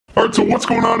Alright, so what's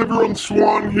going on, everyone?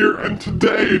 Swan here, and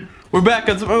today we're back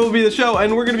on some MLB The Show,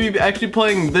 and we're going to be actually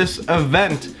playing this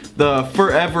event, the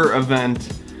Forever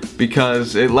event,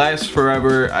 because it lasts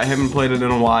forever. I haven't played it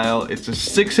in a while. It's a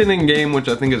 6-inning game, which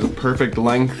I think is a perfect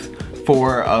length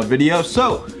for a video.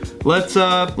 So let's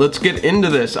get into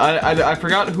this. I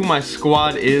forgot who my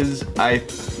squad is. I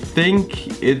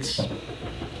think it's...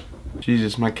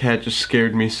 Jesus, my cat just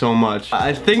scared me so much.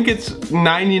 I think it's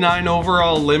 99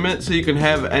 overall limit, so you can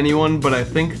have anyone, but I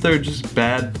think they're just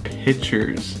bad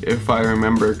pitchers, if I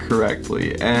remember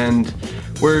correctly. And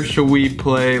where should we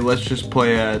play? Let's just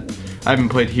play at, I haven't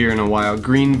played here in a while,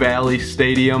 Green Valley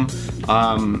Stadium.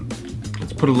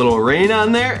 Let's put a little rain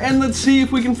on there, and let's see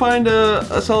if we can find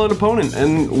a solid opponent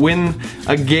and win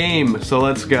a game. So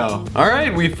let's go. All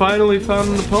right, we finally found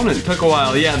an opponent. It took a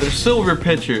while. Yeah, they're silver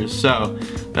pitchers, so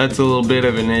that's a little bit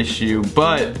of an issue,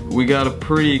 but we got a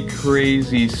pretty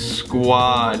crazy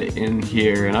squad in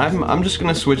here, and I'm just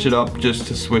gonna switch it up just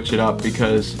to switch it up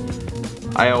because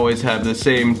I always have the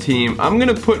same team. I'm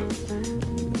gonna put,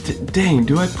 dang,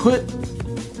 do I put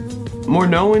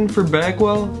Morneau in for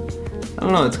Bagwell? I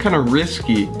don't know, it's kind of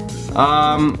risky.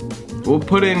 We'll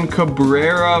put in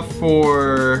Cabrera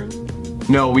for,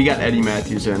 no, we got Eddie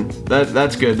Matthews in.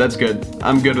 That's good, that's good.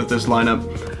 I'm good with this lineup.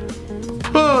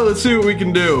 Oh, let's see what we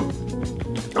can do.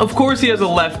 Of course he has a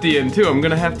lefty in too. I'm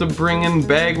gonna have to bring in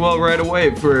Bagwell right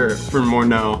away for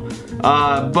Morneau.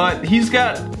 But he's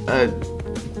got a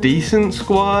decent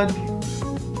squad.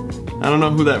 I don't know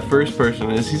who that first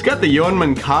person is. He's got the Yoan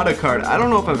Moncada card. I don't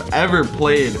know if I've ever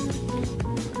played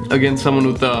against someone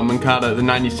with the Moncada, the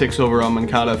 96 overall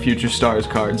Moncada Future Stars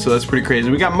card. So that's pretty crazy.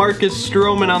 We got Marcus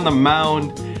Stroman on the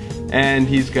mound, and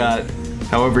he's got,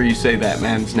 however you say that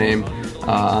man's name,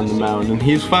 on the mound, and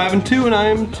he's 5-2 and I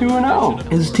am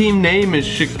 2-0. His team name is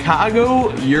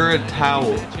Chicago You're a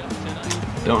Towel.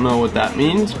 Don't know what that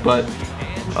means, but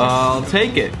I'll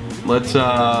take it. Let's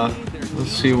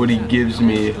see what he gives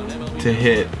me to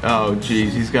hit. Oh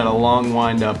geez, he's got a long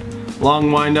windup.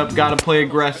 Long windup, gotta play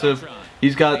aggressive.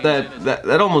 He's got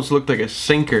that almost looked like a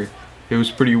sinker. It was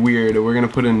pretty weird. We're gonna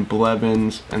put in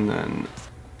Blevins and then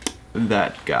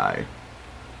that guy.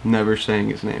 Never saying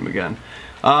his name again.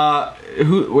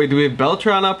 Wait, do we have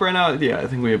Beltran up right now? Yeah, I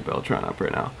think we have Beltran up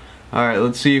right now. Alright,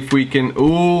 let's see if we can,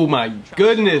 oh my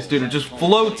goodness, dude, it just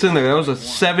floats in there. That was a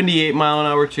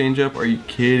 78-mile-an-hour changeup. Are you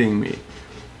kidding me?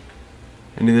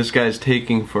 I mean, this guy's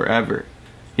taking forever.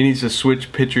 He needs to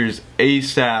switch pitchers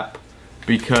ASAP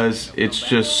because it's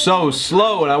just so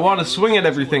slow and I want to swing at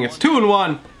everything. It's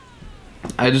 2-1.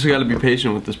 I just gotta be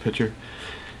patient with this pitcher.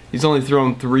 He's only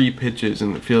thrown 3 pitches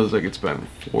and it feels like it's been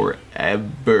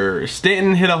forever.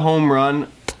 Stanton hit a home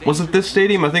run. Was it this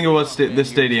stadium? I think it was this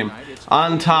stadium.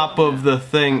 On top of the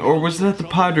thing, or was that the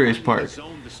Padres Park?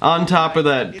 On top of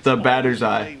that, the batter's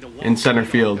eye in center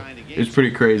field. It was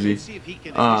pretty crazy.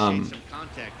 But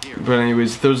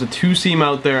anyways, there was a 2-seam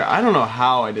out there. I don't know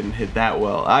how I didn't hit that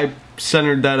well. I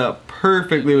centered that up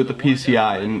perfectly with the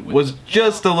PCI and was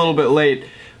just a little bit late.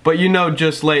 But you know,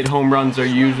 just late home runs are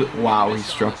usually, wow, he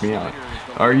struck me out,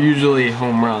 are usually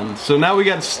home runs. So now we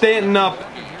got Stanton up.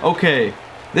 Okay,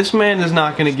 this man is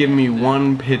not going to give me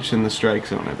one pitch in the strike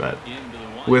zone, I bet.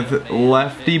 With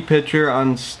lefty pitcher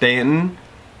on Stanton.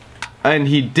 And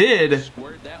he did,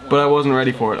 but I wasn't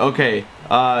ready for it. Okay,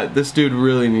 this dude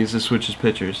really needs to switch his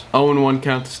pitchers. 0-1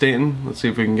 count to Stanton. Let's see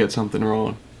if we can get something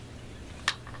rolling.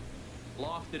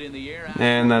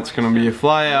 And that's going to be a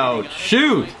fly out.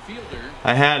 Shoot!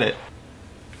 I had it.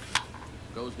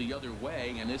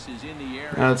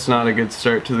 That's not a good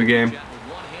start to the game.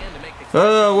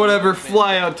 Whatever.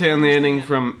 Fly out to end the inning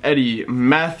from Eddie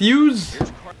Matthews.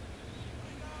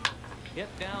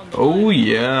 Oh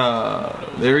yeah.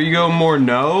 There you go,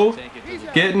 Morneau.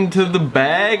 Getting to the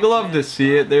bag. Love to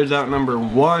see it. There's out number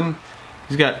 1.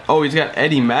 He's got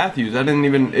Eddie Matthews. I didn't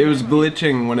even, it was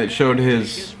glitching when it showed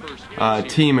his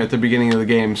team at the beginning of the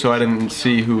game, so I didn't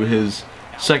see who his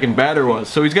second batter was.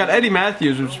 So he's got Eddie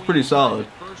Matthews, which is pretty solid.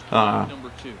 I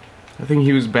think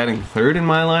he was batting 3rd in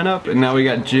my lineup, and now we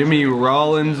got Jimmy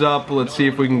Rollins up. Let's see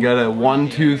if we can get a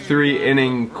 1-2-3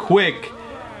 inning quick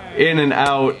in and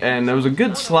out, and there was a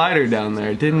good slider down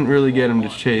there. Didn't really get him to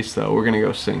chase though. We're gonna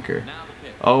go sinker.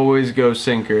 Always go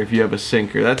sinker if you have a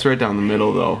sinker. That's right down the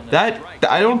middle though.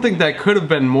 I don't think that could have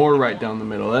been more right down the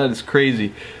middle. That is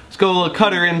crazy. Let's go a little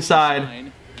cutter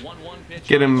inside.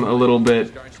 Get him a little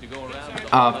bit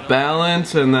off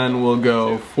balance, and then we'll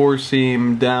go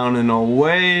 4-seam down and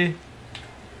away.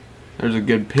 There's a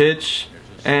good pitch,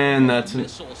 and that's an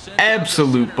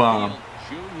absolute bomb.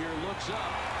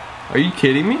 Are you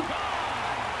kidding me?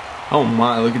 Oh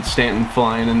my, look at Stanton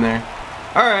flying in there.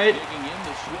 Alright.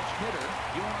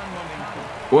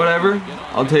 Whatever,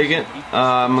 I'll take it.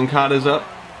 Moncada's up,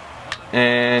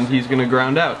 and he's gonna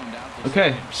ground out.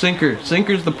 Okay, sinker.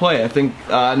 Sinker's the play. I think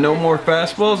no more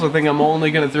fastballs. I think I'm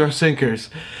only gonna throw sinkers.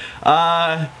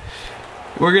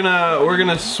 We're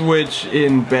gonna switch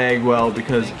in Bagwell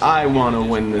because I want to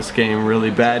win this game really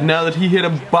bad. Now that he hit a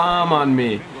bomb on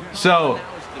me, so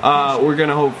we're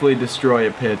gonna hopefully destroy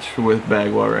a pitch with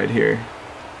Bagwell right here.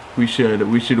 We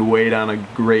should wait on a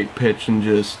great pitch and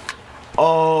just.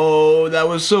 Oh, that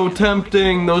was so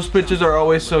tempting. Those pitches are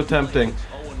always so tempting.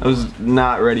 I was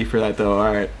not ready for that though.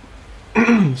 All right.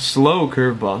 Slow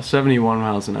curveball, 71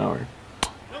 miles an hour.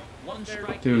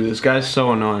 Dude, this guy's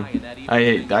so annoying.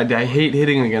 I hate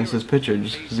hitting against this pitcher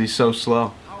just because he's so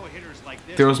slow.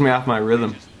 Throws me off my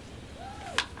rhythm.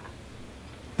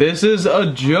 This is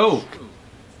a joke.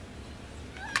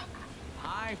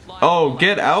 Oh,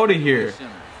 get out of here.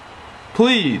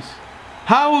 Please.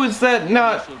 How is that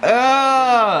not...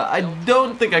 I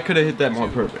don't think I could have hit that more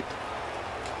perfect.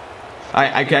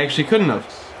 I actually couldn't have.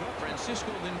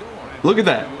 Look at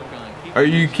that. Are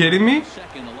you kidding me?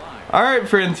 Alright,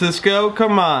 Francisco,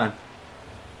 come on.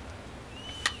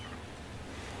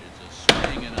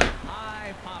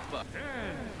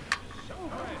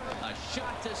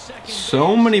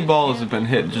 So many balls have been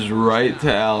hit just right to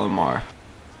Alomar.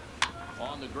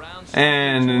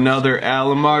 And another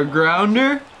Alomar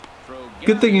grounder.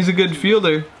 Good thing he's a good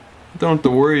fielder. Don't have to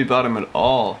worry about him at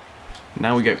all.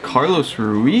 Now we got Carlos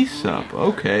Ruiz up.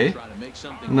 Okay.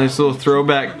 Nice little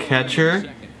throwback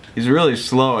catcher. He's really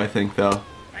slow, I think, though,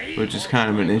 which is kind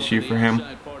of an issue for him.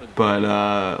 But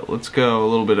let's go a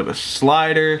little bit of a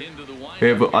slider.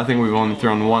 I think we've only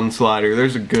thrown one slider.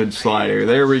 There's a good slider.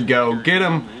 There we go. Get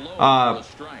him.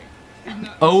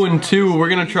 0-2. We're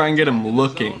gonna try and get him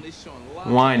looking.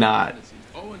 Why not?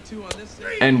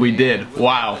 And we did.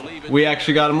 Wow. We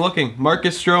actually got him looking.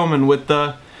 Marcus Stroman with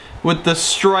the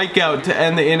strikeout to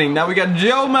end the inning. Now we got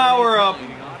Joe Mauer up.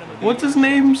 What's his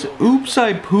name? Oops,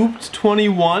 I pooped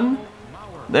 21.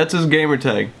 That's his gamer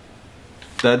tag.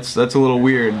 That's a little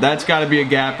weird. That's got to be a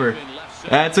gapper.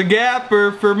 That's a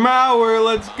gapper for Mauer.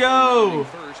 Let's go.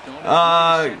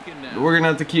 We're gonna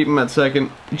have to keep him at second.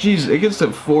 Jeez, it gets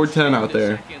to 410 out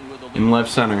there in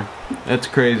left center. That's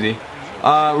crazy.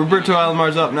 Roberto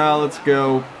Alomar's up now. Let's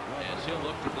go.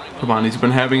 Come on, he's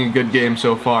been having a good game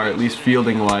so far, at least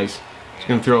fielding wise. He's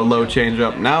gonna throw a low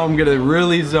changeup. Now I'm gonna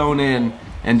really zone in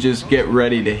and just get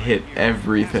ready to hit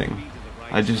everything.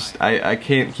 I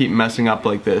can't keep messing up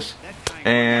like this.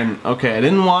 And okay, I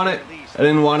didn't want it.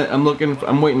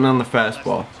 I'm waiting on the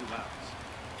fastball.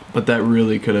 But that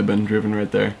really could have been driven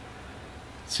right there.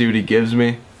 Let's see what he gives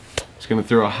me. He's gonna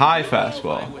throw a high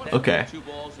fastball. Okay.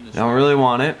 Don't really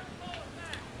want it.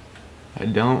 I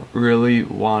don't really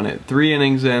want it. 3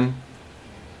 innings in.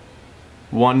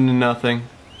 1-0.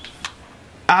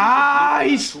 Ah,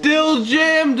 he still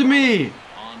jammed me.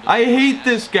 I hate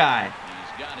this guy.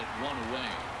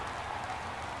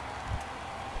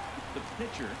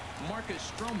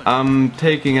 I'm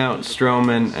taking out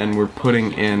Stroman and we're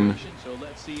putting in...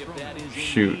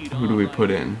 Shoot, who do we put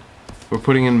in? We're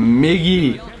putting in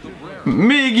Miggy.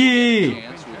 Miggy!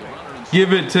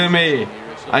 Give it to me.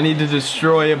 I need to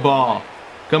destroy a ball.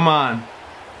 Come on.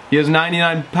 He has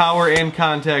 99 power and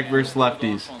contact versus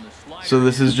lefties. So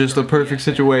this is just a perfect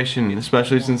situation,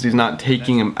 especially since he's not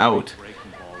taking him out.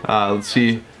 Let's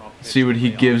see what he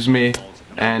gives me.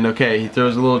 And okay, he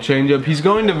throws a little changeup. He's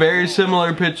going to very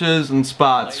similar pitches and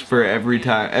spots for every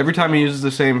time. Every time he uses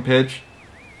the same pitch,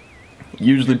 he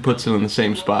usually puts it in the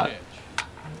same spot.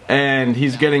 And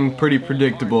he's getting pretty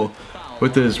predictable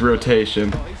with his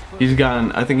rotation.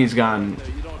 I think he's gone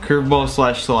curveball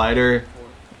slash slider,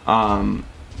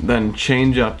 then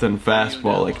changeup, then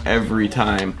fastball, like every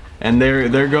time. And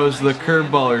there goes the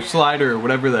curveball or slider or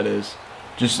whatever that is.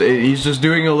 He's just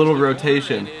doing a little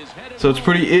rotation. So it's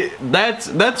pretty. That's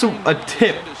a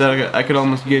tip that I could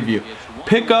almost give you.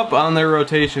 Pick up on their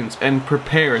rotations and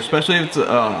prepare, especially if it's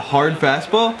a hard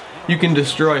fastball. You can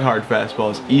destroy hard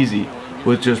fastballs easy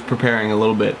with just preparing a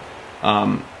little bit.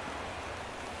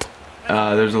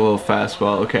 There's a little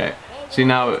fastball. Okay. See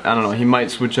now, I don't know. He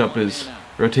might switch up his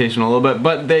rotation a little bit,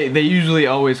 but they usually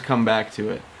always come back to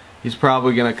it. He's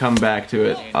probably gonna come back to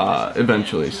it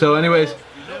eventually. So, anyways,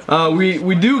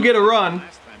 we do get a run.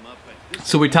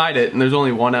 So we tied it, and there's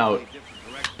only 1 out.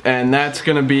 And that's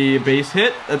going to be a base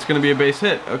hit. That's going to be a base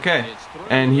hit. Okay.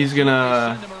 And he's going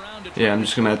to... Yeah, I'm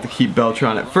just going to have to keep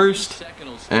Beltran at first.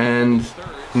 And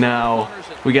now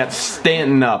we got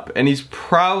Stanton up. And he's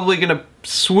probably going to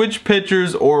switch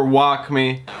pitchers or walk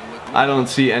me. I don't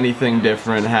see anything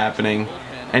different happening.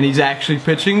 And he's actually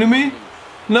pitching to me?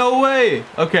 No way!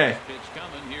 Okay.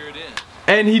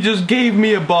 And he just gave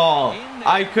me a ball.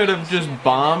 I could have just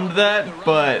bombed that,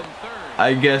 but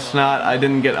I guess not. I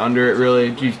didn't get under it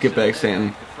really. Jeez, get back,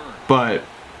 Stanton. But,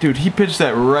 dude, he pitched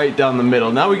that right down the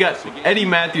middle. Now we got Eddie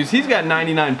Matthews. He's got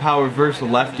 99 power versus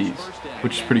lefties,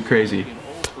 which is pretty crazy.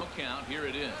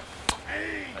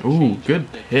 Ooh, good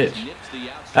pitch.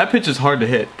 That pitch is hard to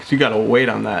hit because you got to wait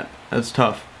on that. That's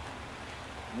tough.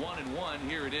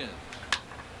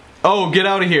 Oh, get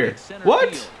out of here.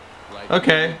 What?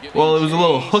 Okay, well, it was a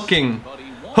little hooking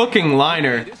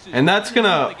liner, and that's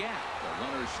gonna,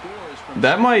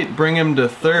 that might bring him to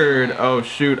third. Oh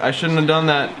shoot, I shouldn't have done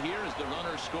that.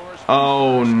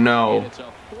 Oh no,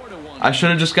 I should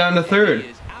have just gotten to third.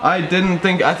 I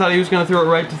thought he was gonna throw it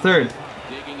right to third.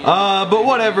 But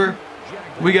whatever.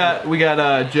 We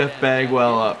got Jeff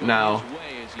Bagwell up now.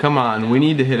 Come on, we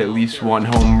need to hit at least one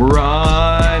home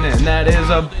run, and that is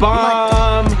a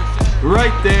bomb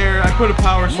right there. I put a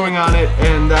power swing on it,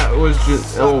 and that was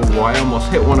just, oh, I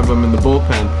almost hit one of them in the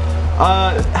bullpen.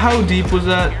 How deep was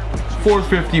that?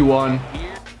 451.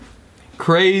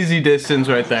 Crazy distance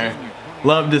right there.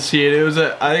 Love to see it.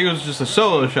 I think it was just a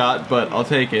solo shot, but I'll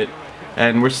take it.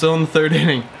 And we're still in the third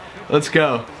inning. Let's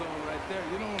go.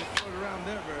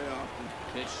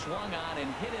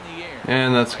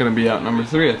 And that's going to be out number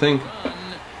 3, I think.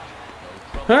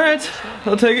 Alright,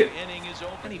 I'll take it.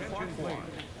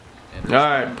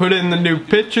 Alright, put in the new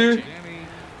pitcher.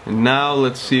 And now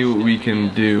let's see what we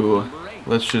can do.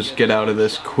 Let's just get out of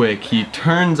this quick. He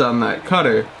turns on that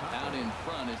cutter,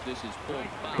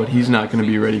 but he's not going to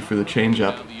be ready for the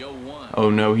changeup. Oh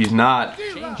no, he's not.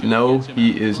 No,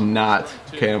 he is not.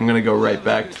 Okay, I'm going to go right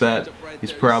back to that.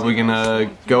 He's probably going to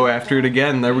go after it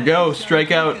again. There we go.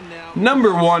 Strikeout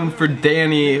number 1 for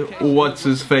Danny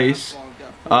What's-His-Face.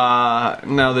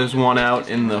 Now there's one out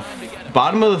in the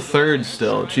bottom of the third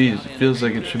still. Jeez, it feels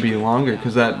like it should be longer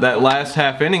because that last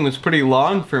half inning was pretty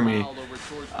long for me.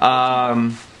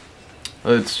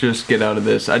 Let's just get out of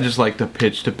this. I just like to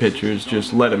pitch to pitchers,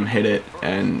 just let them hit it,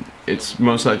 and it's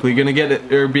most likely gonna get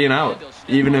it or being out.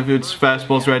 Even if it's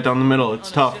fastballs right down the middle,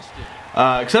 it's tough.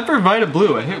 Except for Vita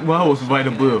Blue, I hit well with Vita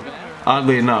Blue.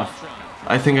 Oddly enough,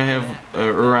 I think I have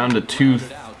around a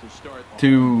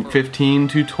 215,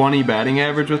 220 batting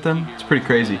average with him. It's pretty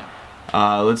crazy.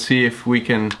 Let's see if we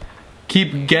can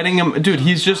keep getting him. Dude,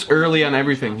 he's just early on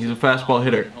everything. He's a fastball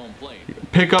hitter.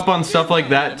 Pick up on stuff like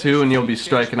that too, and you'll be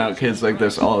striking out kids like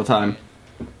this all the time.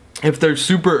 If they're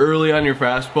super early on your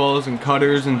fastballs and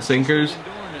cutters and sinkers,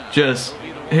 just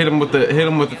hit them with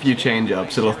a few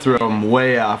changeups. It'll throw them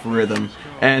way off rhythm,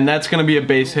 and that's gonna be a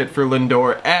base hit for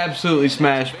Lindor. Absolutely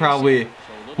smashed. Probably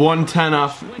 110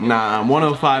 off. Nah,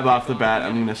 105 off the bat.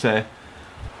 I'm gonna say.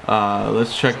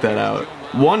 Let's check that out.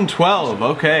 112.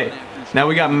 Okay. Now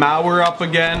we got Mauer up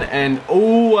again, and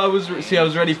oh, I was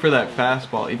ready for that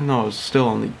fastball, even though I was still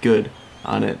only good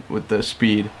on it with the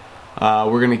speed.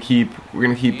 We're gonna keep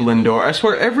Lindor. I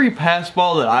swear, every pass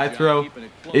ball that I throw,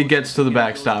 it gets to the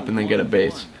backstop and then get a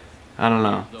base. I don't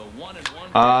know.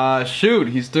 Shoot,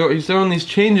 he's throwing these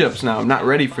changeups now. I'm not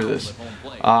ready for this.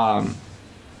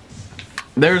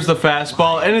 There's the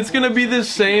fastball, and it's gonna be the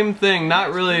same thing.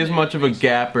 Not really as much of a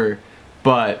gapper,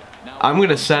 but I'm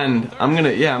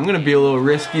gonna be a little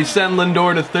risky. Send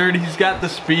Lindor to third. He's got the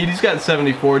speed. He's got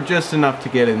 74, just enough to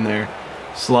get in there,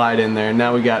 slide in there.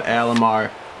 Now we got Alomar,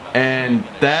 and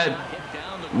that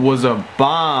was a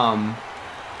bomb,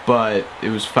 but it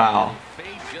was foul.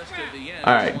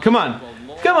 All right, come on,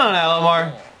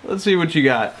 Alomar. Let's see what you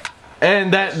got.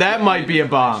 And that might be a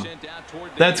bomb.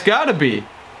 That's gotta be.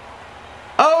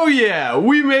 Oh yeah,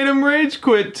 we made him rage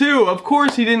quit too. Of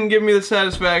course he didn't give me the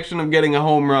satisfaction of getting a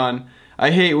home run.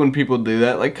 I hate when people do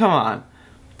that. Like, come on.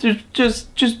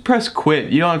 Just press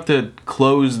quit. You don't have to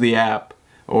close the app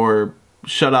or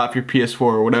shut off your PS4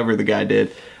 or whatever the guy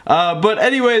did. But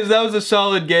anyways, that was a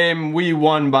solid game. We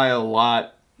won by a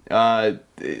lot.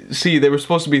 See, there were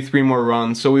supposed to be 3 more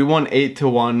runs, so we won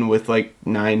 8-1 with like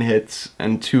 9 hits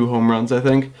and 2 home runs, I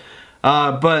think.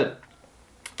 But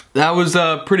that was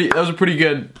a pretty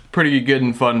good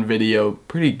and fun video.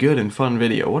 Pretty good and fun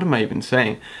video. What am I even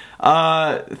saying?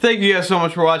 Thank you guys so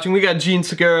much for watching. We got Gene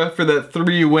Segura for the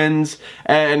 3 wins,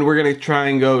 and we're gonna try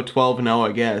and go 12-0,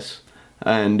 I guess,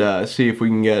 and see if we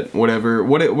can get whatever.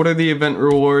 What are the event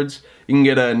rewards? You can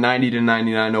get a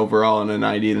 90-99 overall and a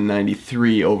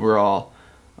 90-93 overall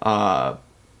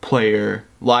player,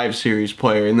 live series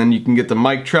player, and then you can get the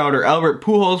Mike Trout or Albert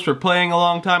Pujols for playing a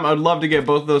long time. I'd love to get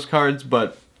both of those cards,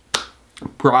 but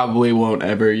probably won't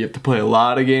ever. You have to play a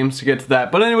lot of games to get to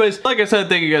that. But anyways, like I said,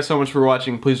 thank you guys so much for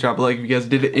watching. Please drop a like if you guys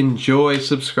did enjoy.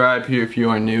 Subscribe here if you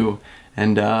are new.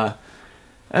 And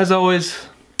as always,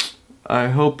 I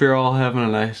hope you're all having a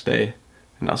nice day.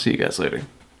 and I'll see you guys later.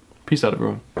 Peace out,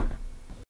 everyone.